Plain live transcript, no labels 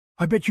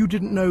I bet you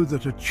didn't know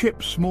that a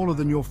chip smaller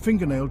than your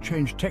fingernail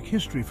changed tech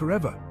history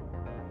forever.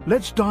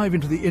 Let's dive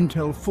into the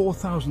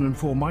Intel4004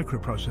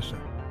 microprocessor.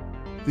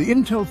 The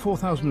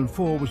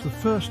Intel4004 was the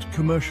first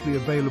commercially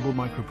available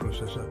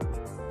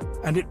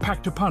microprocessor, and it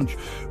packed a punch.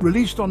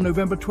 Released on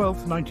November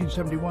 12,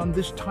 1971,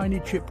 this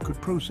tiny chip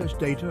could process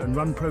data and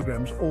run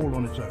programs all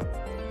on its own.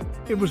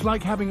 It was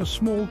like having a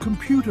small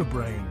computer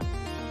brain.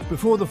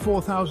 Before the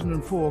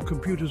 4004,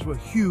 computers were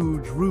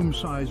huge,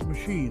 room-sized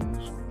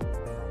machines.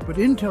 But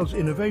Intel's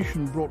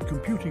innovation brought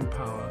computing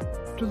power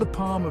to the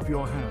palm of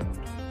your hand.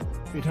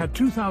 It had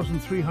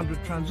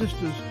 2,300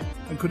 transistors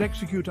and could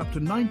execute up to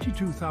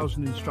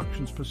 92,000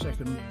 instructions per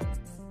second.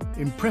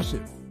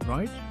 Impressive,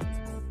 right?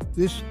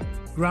 This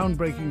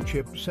groundbreaking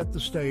chip set the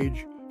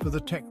stage for the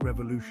tech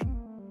revolution,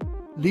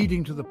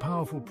 leading to the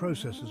powerful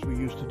processors we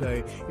use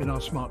today in our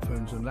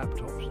smartphones and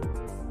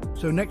laptops.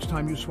 So next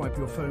time you swipe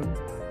your phone,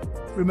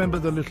 remember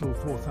the little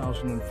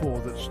 4004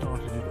 that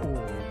started it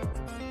all.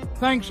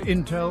 Thanks,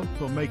 Intel,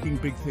 for making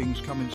big things come in